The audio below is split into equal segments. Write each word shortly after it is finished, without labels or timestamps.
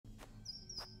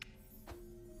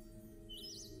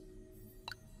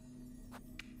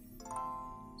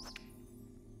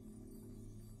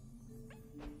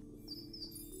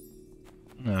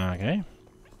Okay.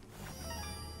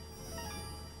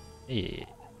 Hey.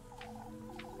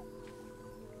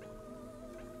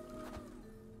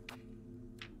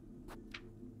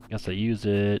 Guess I use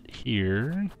it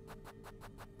here.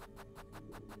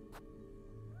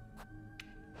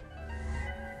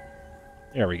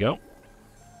 There we go.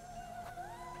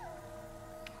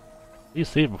 Please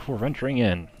save before venturing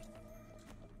in.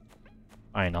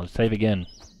 Fine, I'll save again.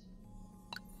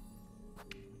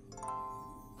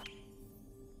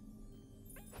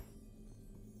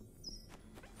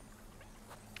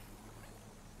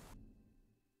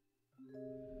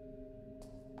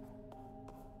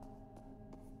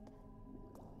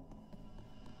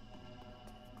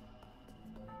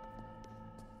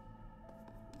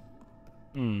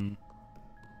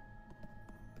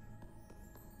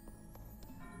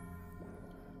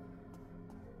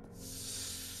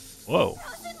 Whoa.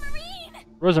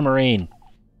 Rosamarine!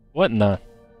 What in the...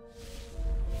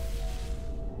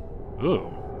 Ooh.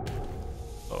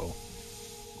 Uh-oh.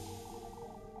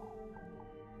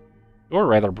 You're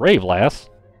rather brave, lass.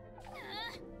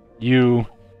 Do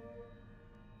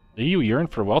you yearn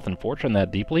for wealth and fortune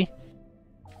that deeply?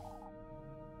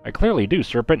 I clearly do,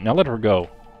 Serpent. Now let her go.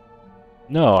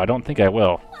 No, I don't think I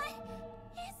will.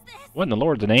 What in the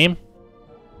Lord's name?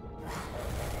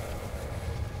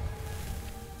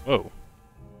 Whoa.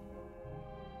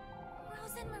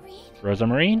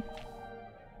 Rosamarine?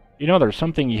 You know, there's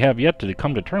something you have yet to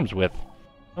come to terms with.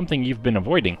 Something you've been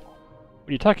avoiding. What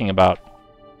are you talking about?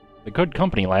 The good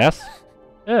company, lass.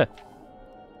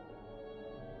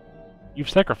 You've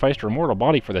sacrificed your mortal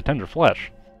body for the tender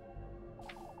flesh.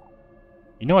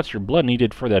 You know it's your blood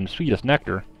needed for the sweetest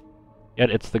nectar.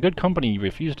 Yet it's the good company you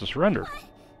refuse to surrender.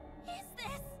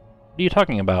 What are you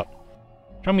talking about?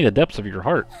 Show me the depths of your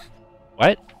heart.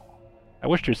 What? I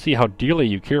wish to see how dearly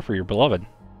you care for your beloved.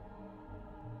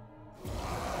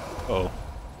 Oh.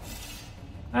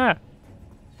 Ah!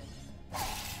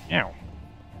 Ow.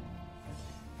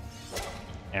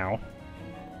 Ow.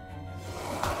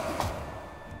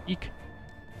 Eek.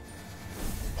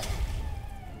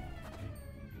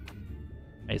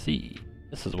 I see.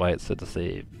 This is why it said to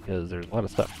save, because there's a lot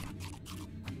of stuff.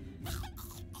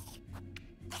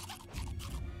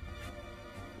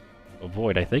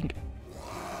 Avoid, I think.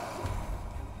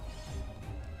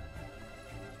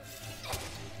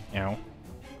 Ow.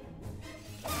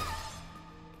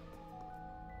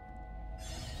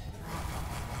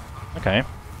 Okay.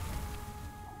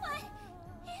 What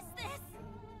is this?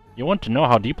 You want to know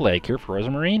how deeply I care for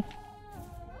Rosamarine?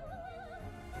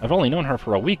 I've only known her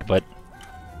for a week, but...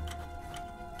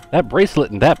 That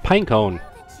bracelet and that pine cone. Now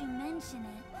that you mention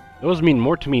it. Those mean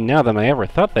more to me now than I ever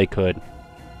thought they could.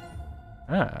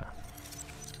 Ah.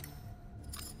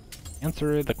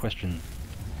 Answer the question.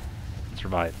 And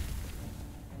survive.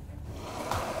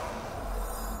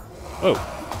 Oh.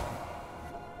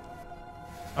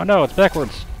 Oh no, it's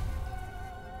backwards.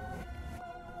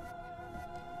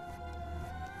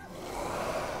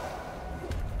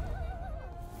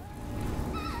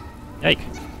 Yike.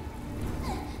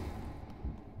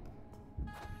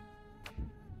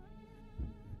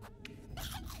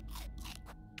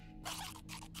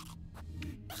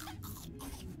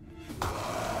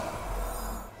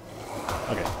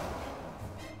 Okay.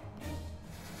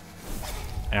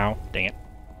 Ow, dang it.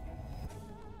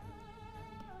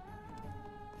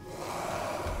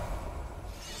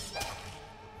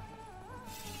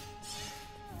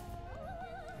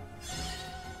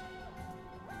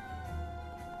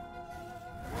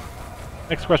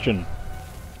 Next question.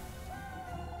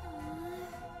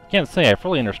 I can't say I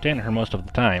fully understand her most of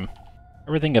the time.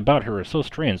 Everything about her is so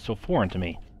strange, so foreign to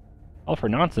me. All of her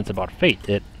nonsense about fate,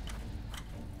 it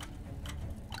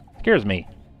scares me.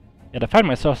 Yet I find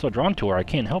myself so drawn to her, I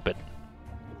can't help it.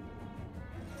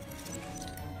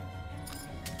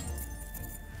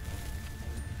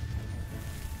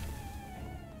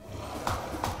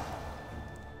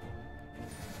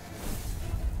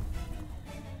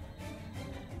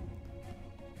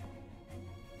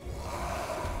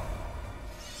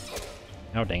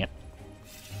 Oh, dang it.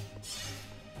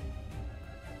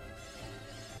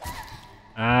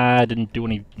 I didn't do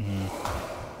any...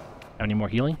 Have any more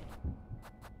healing?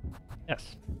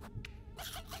 Yes.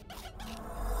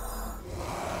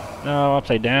 No,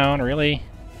 upside down, really?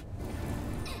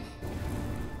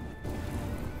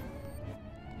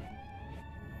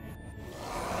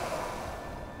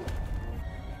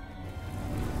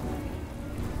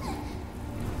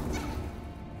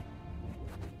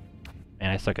 Man,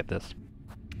 I suck at this.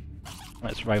 I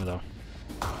might survive, though.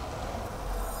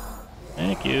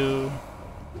 Thank you.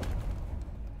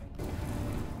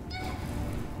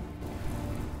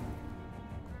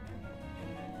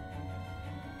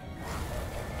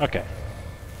 Okay.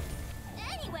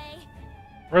 Anyway,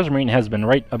 Rosamine has been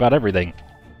right about everything.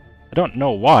 I don't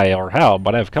know why or how,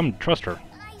 but I've come to trust her.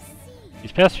 I see.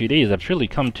 These past few days, I've truly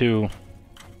come to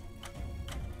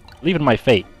believe in my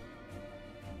fate.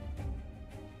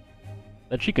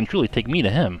 That she can truly take me to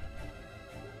him.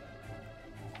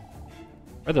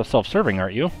 Rather self-serving,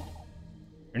 aren't you?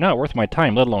 You're not worth my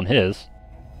time, let alone his.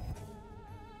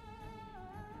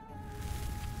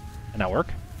 Did that work?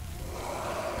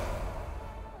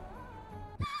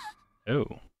 Oh.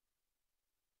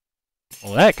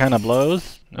 Well, that kind of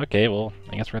blows. Okay, well,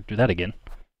 I guess we're going to do that again.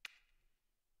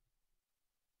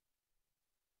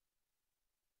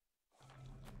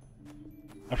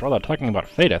 After all that talking about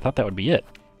fate, I thought that would be it.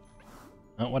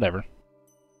 Oh, whatever.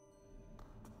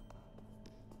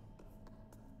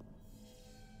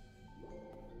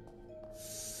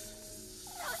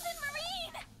 Frozen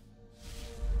Marine!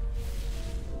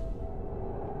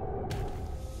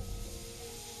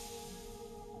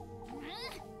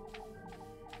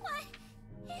 What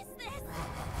is this?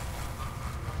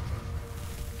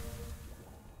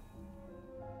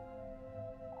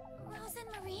 Frozen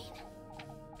Marine?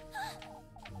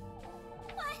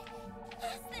 What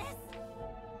is this?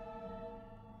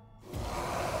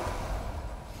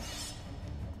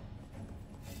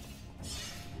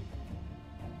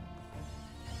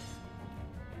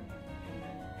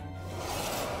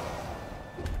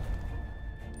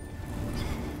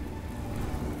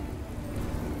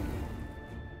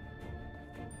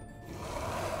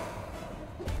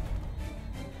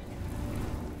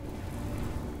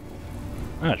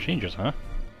 Ah, it changes, huh?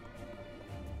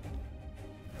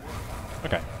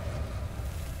 Okay.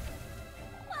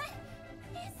 What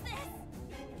is this?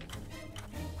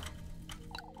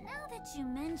 Now that you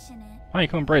mention it,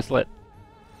 Honeycomb bracelet.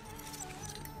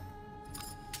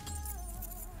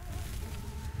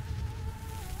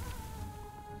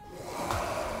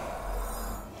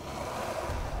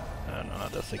 Oh, no,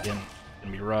 not this again. It's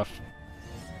gonna be rough.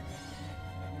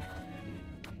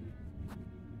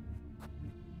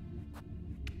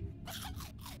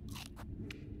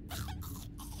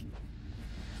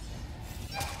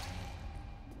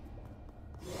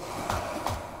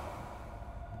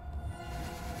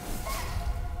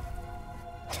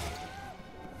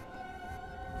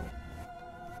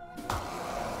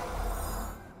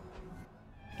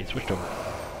 It switched over.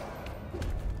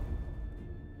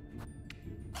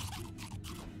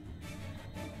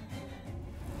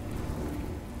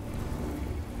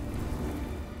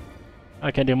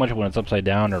 I can't do much when it's upside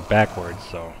down or backwards,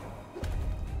 so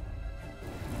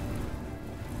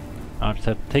I'll just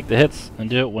have to take the hits and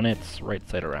do it when it's right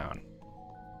side around.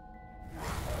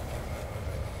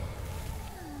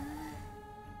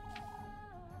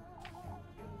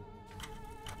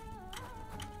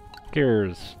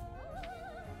 Gears.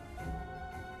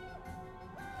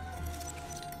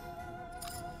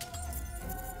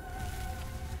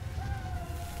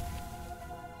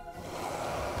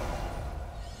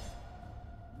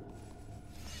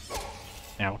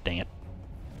 Ow, dang it.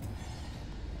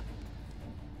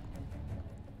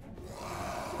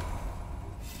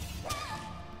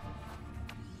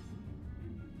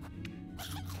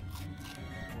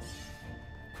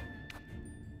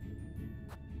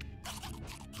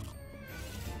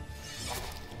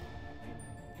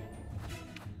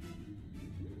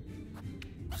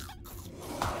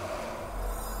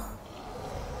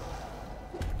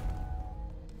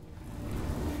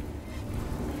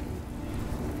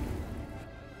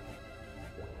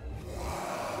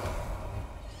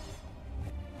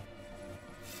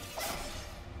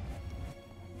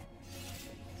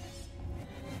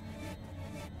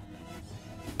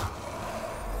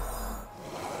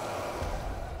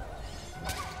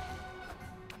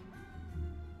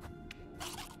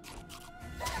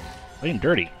 Playing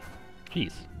dirty.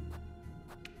 Jeez.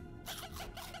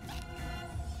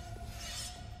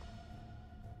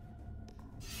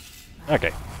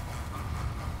 Okay.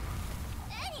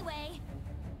 anyway,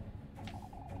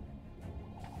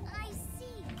 I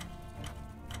see.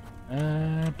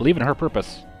 Believe in her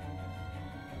purpose.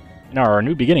 In our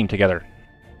new beginning together.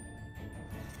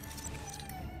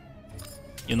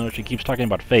 You know, she keeps talking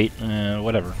about fate.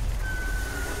 Whatever.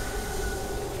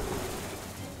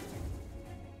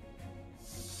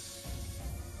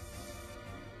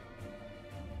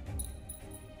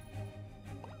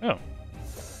 Oh.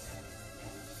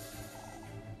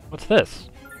 What's this?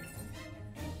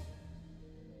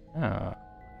 Ah.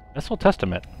 Missile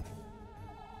Testament.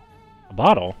 A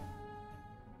bottle?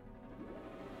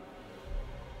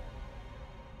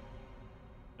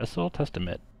 Missile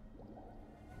Testament.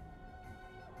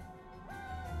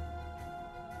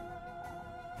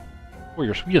 For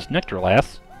your sweetest nectar,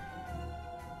 lass.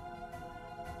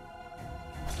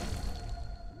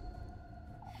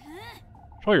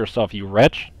 Show yourself, you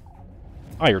wretch.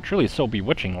 Ah, you're truly so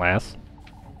bewitching, lass.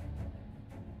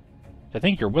 To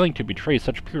think you're willing to betray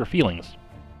such pure feelings.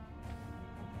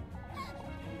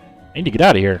 I need to get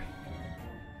out of here.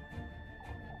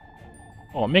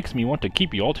 Oh, it makes me want to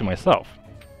keep you all to myself.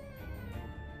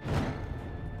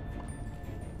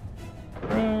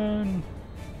 Run.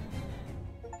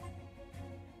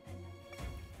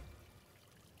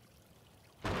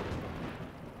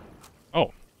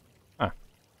 Oh. Huh.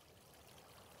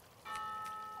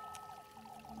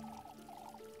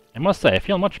 I must say, I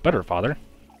feel much better, Father.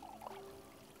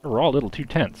 We're all a little too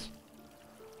tense.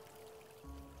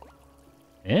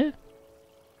 Eh?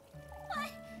 What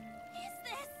is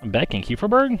this? I'm back in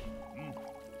Kieferberg?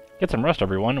 Get some rest,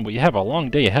 everyone. We have a long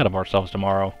day ahead of ourselves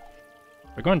tomorrow.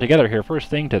 We're going together here first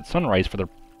thing to sunrise for the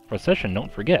procession,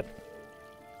 don't forget.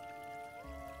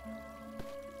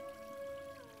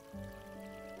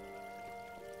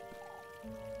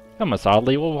 Come, Miss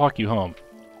Audley, we'll walk you home.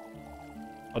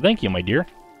 Oh, thank you, my dear.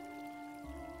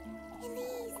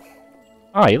 Elise.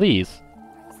 Ah, Elise.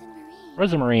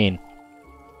 Rosa Marie. Rosamarine.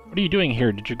 What are you doing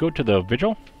here? Did you go to the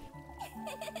vigil?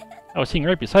 I was sitting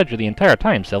right beside you the entire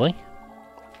time, silly.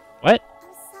 What?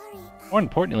 I'm sorry. More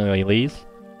importantly, Elise.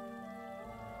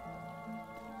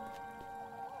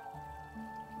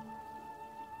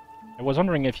 I was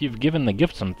wondering if you've given the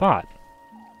gift some thought.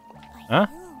 Huh? Are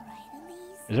you alright,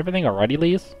 Elise? Is everything alright,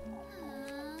 Elise? Uh,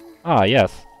 Ah,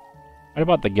 yes. What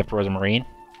about the gift, Rosamarine?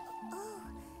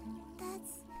 oh,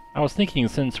 that's... I was thinking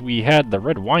since we had the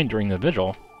red wine during the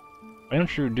vigil, why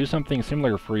don't you do something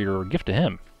similar for your gift to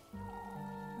him?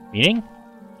 Meaning?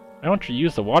 Why don't you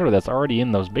use the water that's already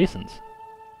in those basins?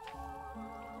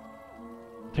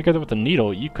 Together with the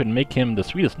needle, you could make him the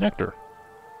sweetest nectar.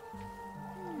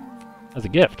 As a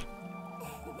gift.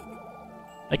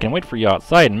 I can wait for you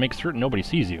outside and make certain nobody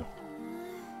sees you.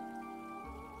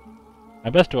 I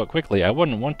best do it quickly. I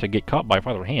wouldn't want to get caught by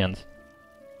Father Hands.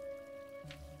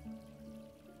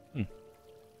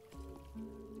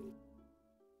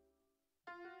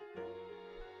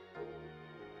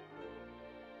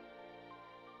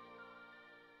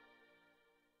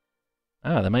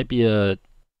 Ah, that might be a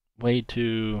way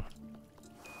to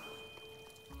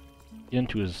get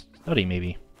into his study,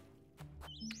 maybe.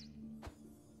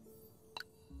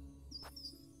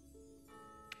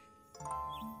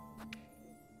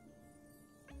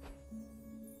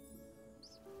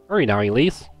 Hurry now,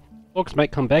 Elise. Folks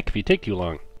might come back if you take too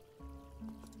long.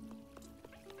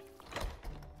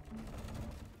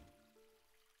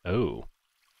 Oh.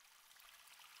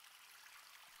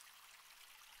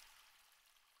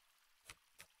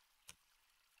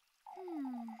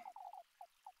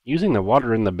 Using the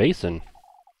water in the basin.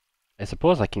 I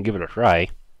suppose I can give it a try.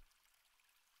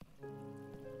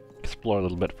 Explore a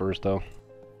little bit first, though.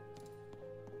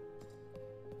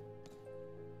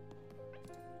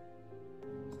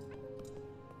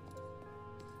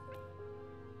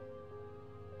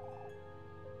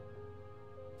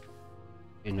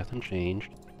 Okay, nothing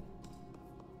changed.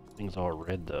 Things all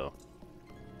red, though.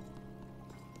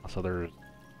 Also, there's...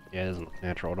 yeah, it doesn't look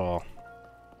natural at all.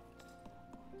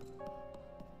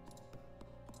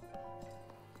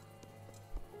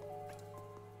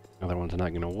 Other one's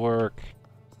not gonna work.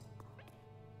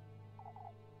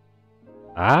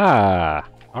 Ah!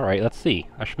 Alright, let's see.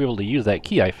 I should be able to use that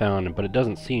key I found, but it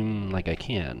doesn't seem like I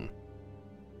can.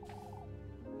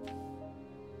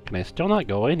 Can I still not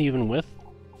go in, even with...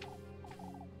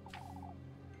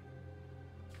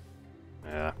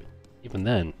 yeah, even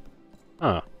then.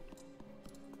 Huh.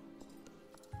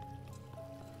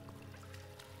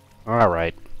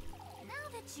 Alright. Now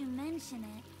that you mention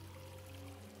it...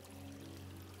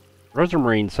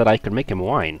 Rosamarine said I could make him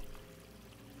wine.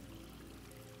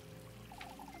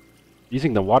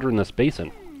 Using the water in this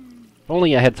basin. If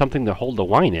only I had something to hold the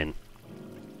wine in.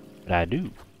 But I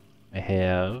do. I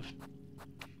have...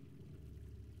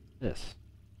 this.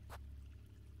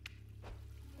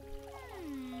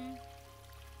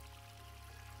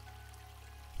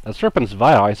 A serpent's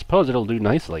vial, I suppose it'll do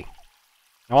nicely.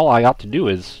 All I ought to do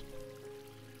is...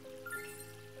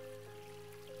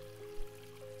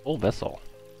 full vessel.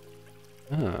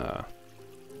 Ah.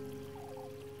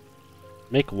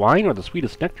 Make wine or the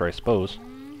sweetest nectar, I suppose.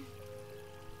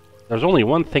 There's only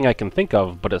one thing I can think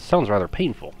of, but it sounds rather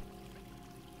painful.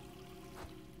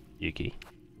 Yuki.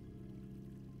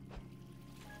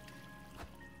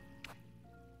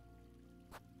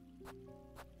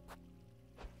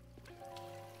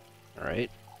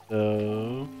 Alright,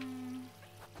 so...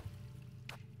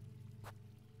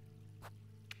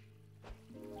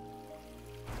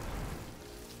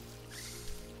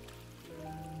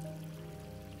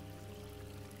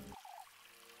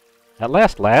 at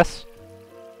last, lass!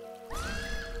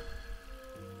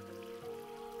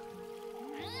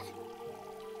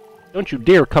 Don't you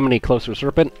dare come any closer,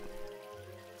 serpent!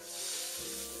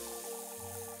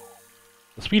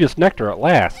 The sweetest nectar at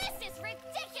last! This is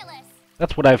ridiculous!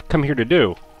 That's what I've come here to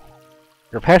do.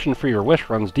 Your passion for your wish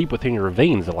runs deep within your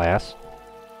veins, alas.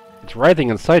 It's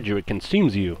writhing inside you, it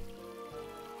consumes you.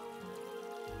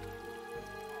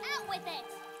 Out with it!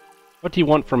 What do you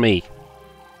want from me?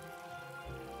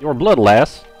 Your blood,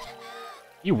 lass.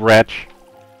 You wretch.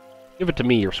 Give it to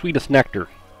me, your sweetest nectar.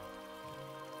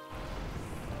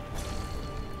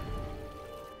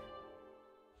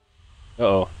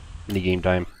 Uh-oh. Mini-game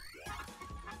time.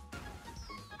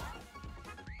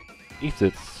 Eats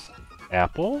its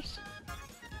apples?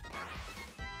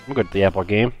 I'm good at the apple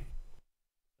game.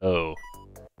 Oh.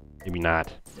 Maybe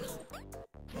not.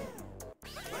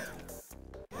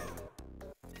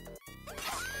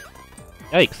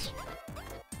 Yikes!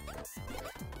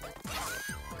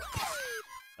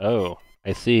 Oh,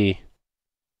 I see.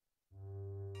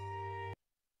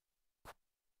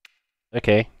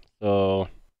 Okay, so...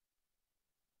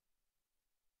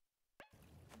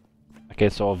 Okay,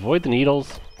 so avoid the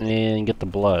needles and get the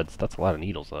bloods. That's a lot of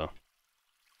needles, though.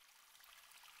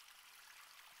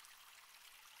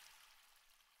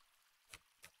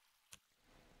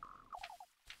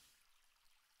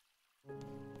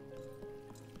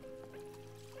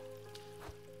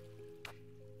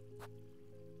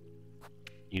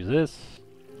 Use this.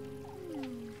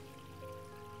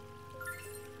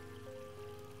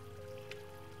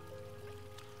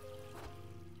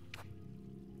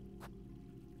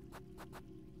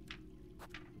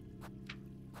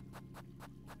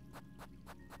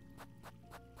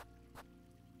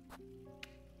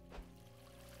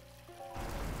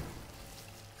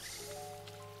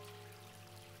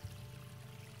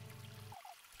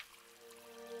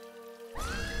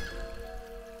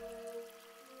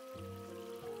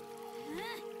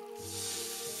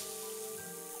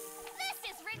 This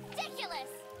is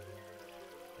ridiculous!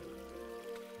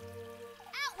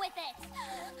 Out with it!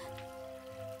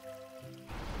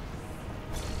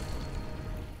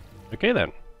 Okay,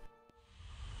 then.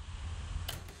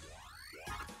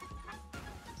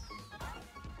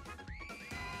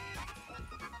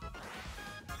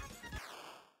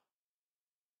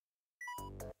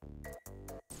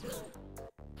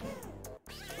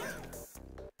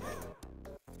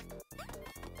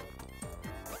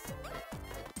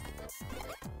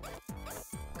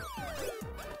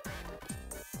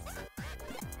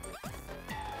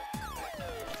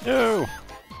 No!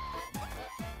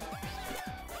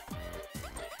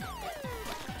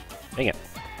 Dang it.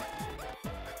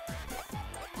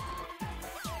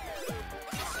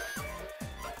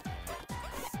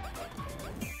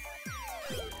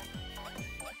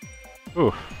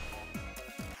 Oof.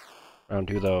 Round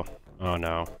 2, though. Oh,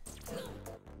 no.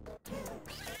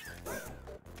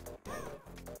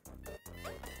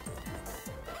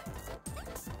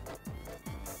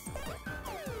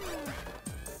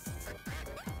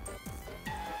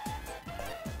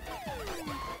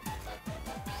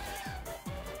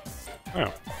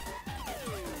 Oh.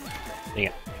 Dang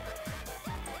it.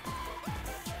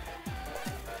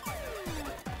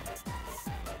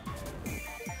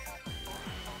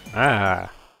 Ah.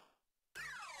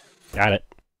 Got it.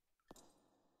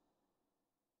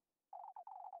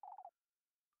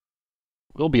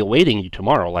 We'll be awaiting you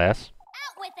tomorrow, lass.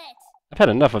 Out with it! I've had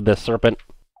enough of this, serpent.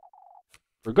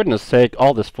 For goodness sake,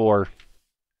 all this for...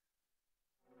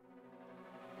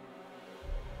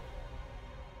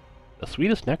 the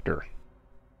sweetest nectar.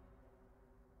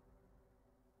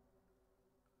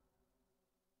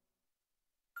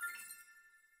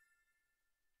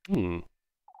 I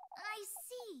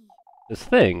see. This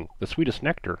thing, the sweetest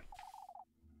nectar.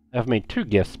 I've made 2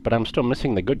 gifts, but I'm still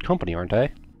missing the good company, aren't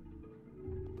I?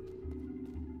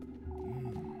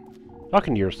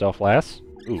 Talking to yourself, lass.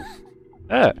 Ooh.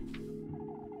 Ah!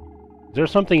 Is there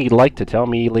something you'd like to tell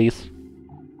me, Elise?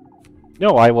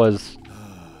 No, I was...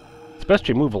 It's best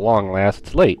you move along, lass.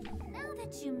 It's late. Now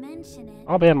that you mention it...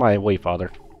 I'll be on my way,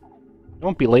 father.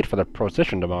 Don't be late for the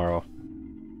procession tomorrow.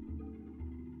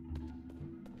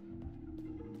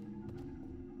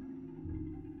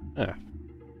 Ah.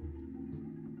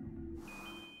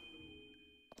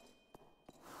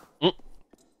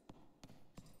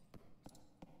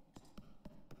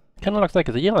 Kinda looks like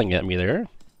it's yelling at me there.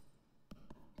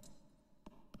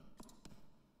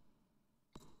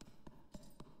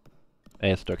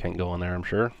 I still can't go in there, I'm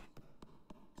sure.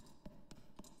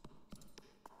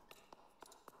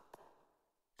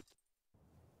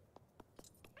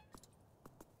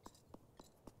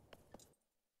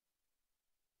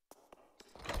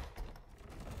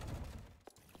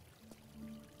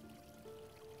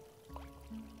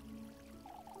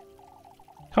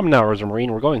 Come now,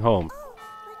 Rosamarine, we're going home. Oh,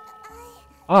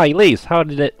 but Ah, Elise, how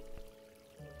did it...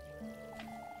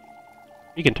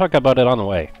 You can talk about it on the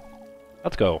way.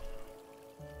 Let's go.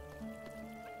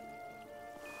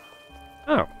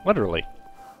 Oh, literally.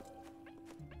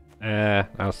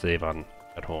 I'll save on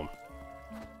at home.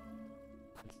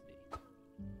 Let's see.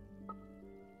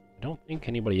 I don't think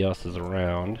anybody else is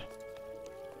around.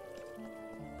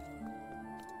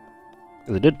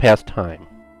 'Cause it did pass time.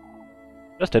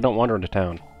 Just I don't wander into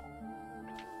town.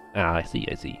 Ah, I see,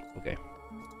 Okay.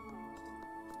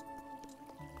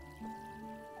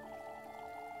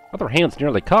 Other hands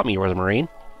nearly caught me, Rosamarine.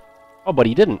 Oh, but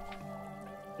he didn't.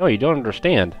 No, you don't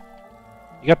understand.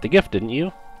 You got the gift, didn't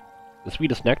you? The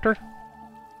sweetest nectar?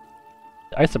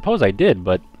 I suppose I did,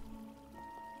 but...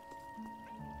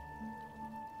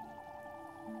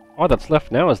 all that's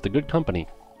left now is the good company.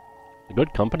 The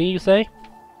good company, you say?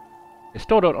 I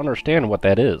still don't understand what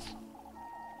that is.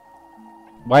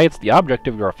 Why, it's the object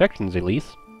of your affections,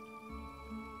 Elise.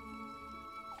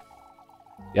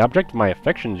 The object of my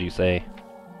affections, you say?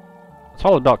 It's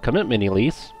all about commitment,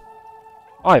 Elise.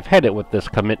 Oh, I've had it with this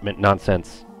commitment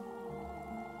nonsense.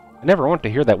 I never want to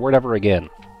hear that word ever again.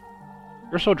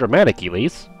 You're so dramatic,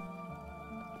 Elise.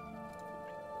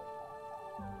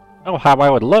 Oh, how I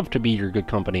would love to be your good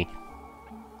company.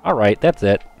 Alright, that's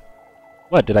it.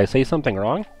 What, did I say something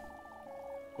wrong?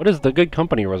 What is the good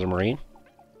company, Rosamarine?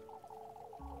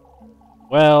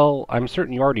 Well, I'm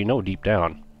certain you already know deep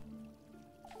down.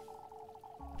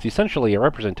 It's essentially a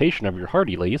representation of your heart,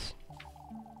 Elise.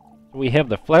 We have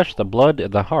the flesh, the blood,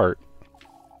 and the heart.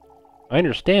 I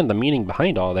understand the meaning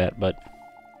behind all that, but...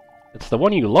 it's the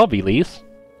one you love, Elise.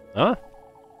 Huh?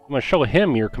 You must show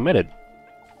him you're committed.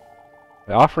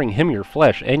 By offering him your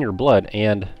flesh and your blood,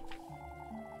 and...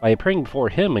 by praying before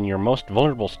him in your most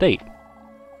vulnerable state.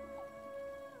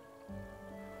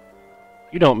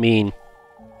 You don't mean...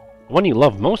 the one you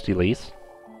love most, Elise.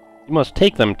 You must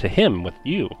take them to him with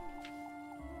you.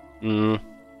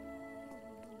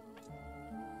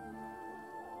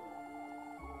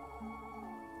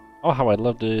 Oh, how I'd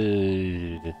love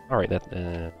to... alright, that,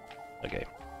 okay.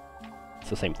 It's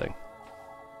the same thing.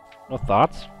 No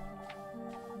thoughts?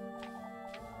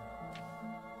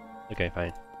 Okay,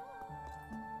 fine.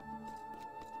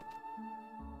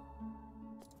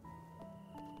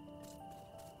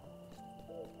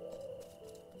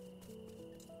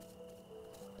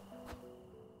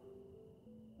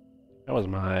 That was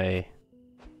my...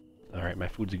 alright, my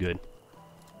food's good.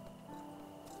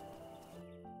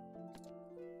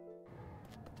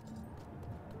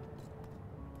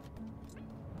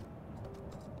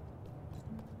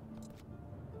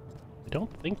 I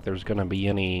don't think there's gonna be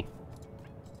any...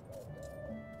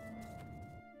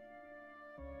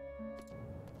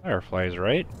 fireflies,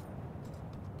 right?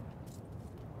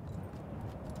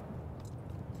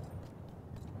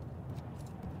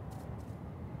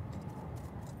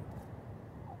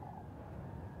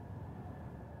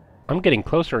 I'm getting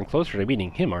closer and closer to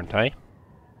meeting him, aren't I?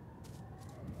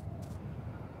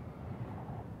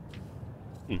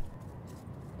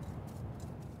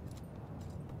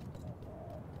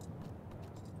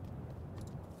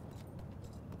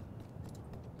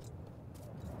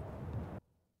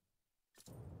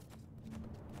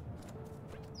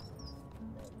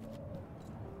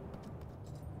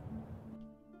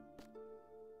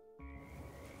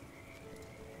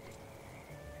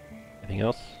 Anything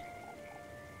else?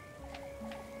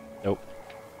 Nope.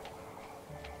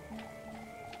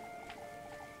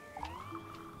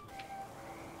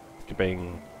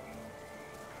 Skipping.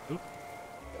 Oop.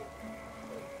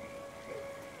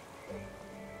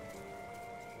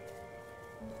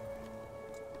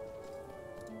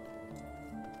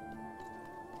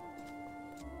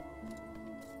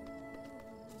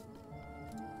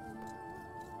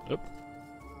 Oop.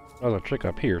 There's a trick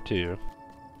up here too.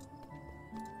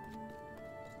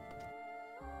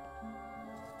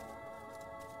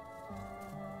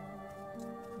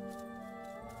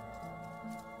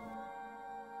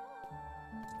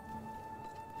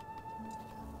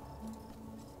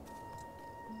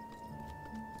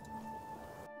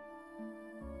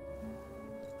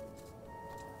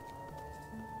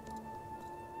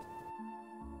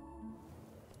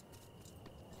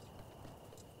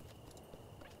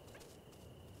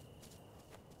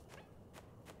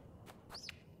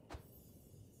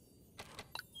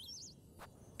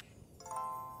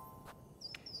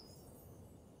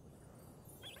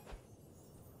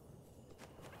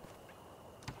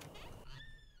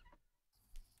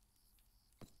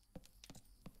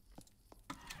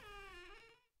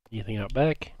 Anything out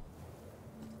back?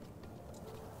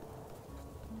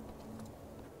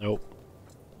 Nope.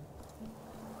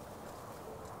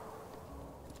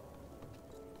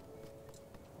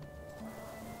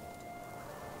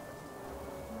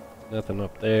 Nothing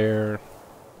up there.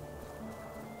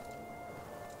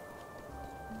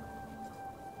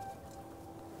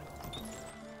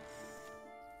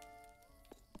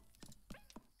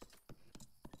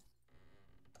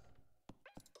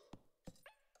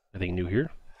 Anything new here?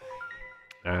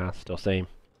 Ah, still same.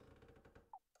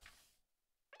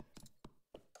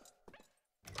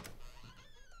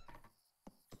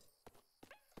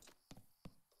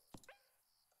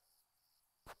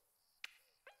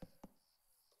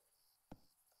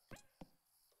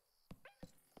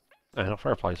 Ah, no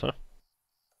fireflies, huh?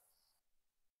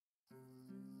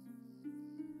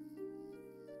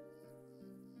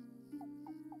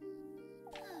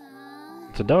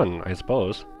 It's done, I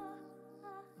suppose.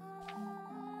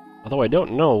 Although I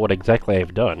don't know what exactly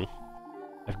I've done.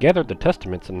 I've gathered the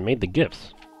testaments and made the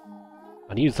gifts.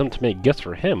 I'd use them to make gifts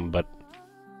for him, but...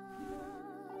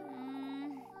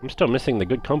 I'm still missing the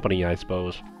good company, I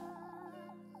suppose.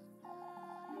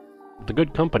 The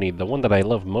good company, the one that I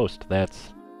love most,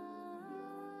 that's...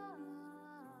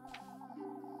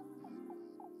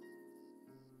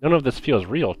 None of this feels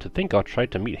real. To think I'll try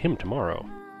to meet him tomorrow.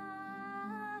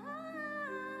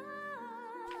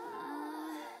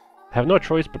 I have no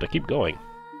choice but to keep going.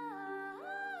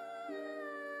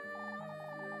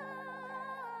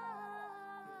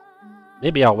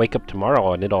 Maybe I'll wake up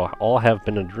tomorrow and it'll all have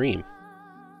been a dream.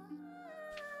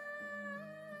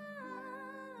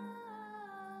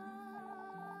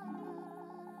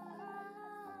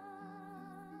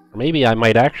 Or maybe I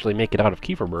might actually make it out of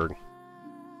Kieferberg.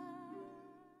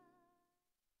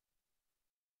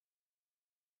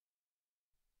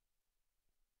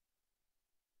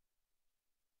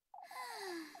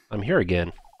 I'm here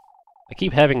again. I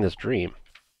keep having this dream.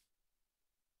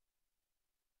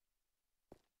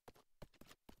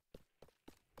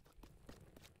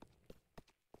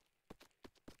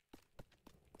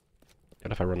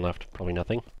 What if I run left? Probably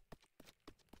nothing.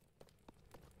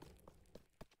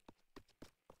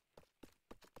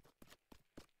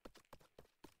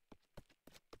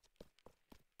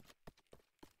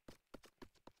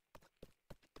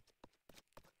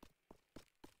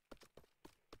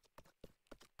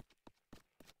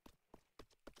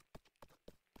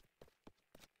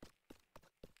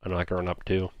 I know I can run up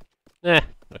too.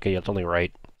 Okay, it's only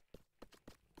right.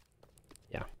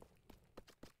 Yeah.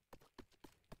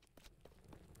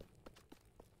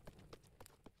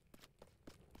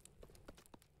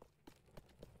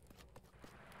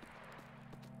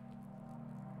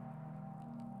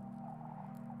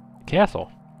 The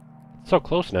castle. It's so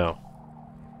close now.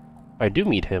 If I do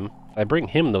meet him, if I bring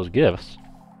him those gifts,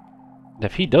 and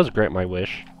if he does grant my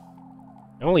wish,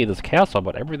 not only this castle,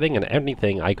 but everything and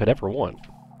anything I could ever want.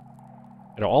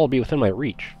 It'll all be within my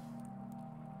reach.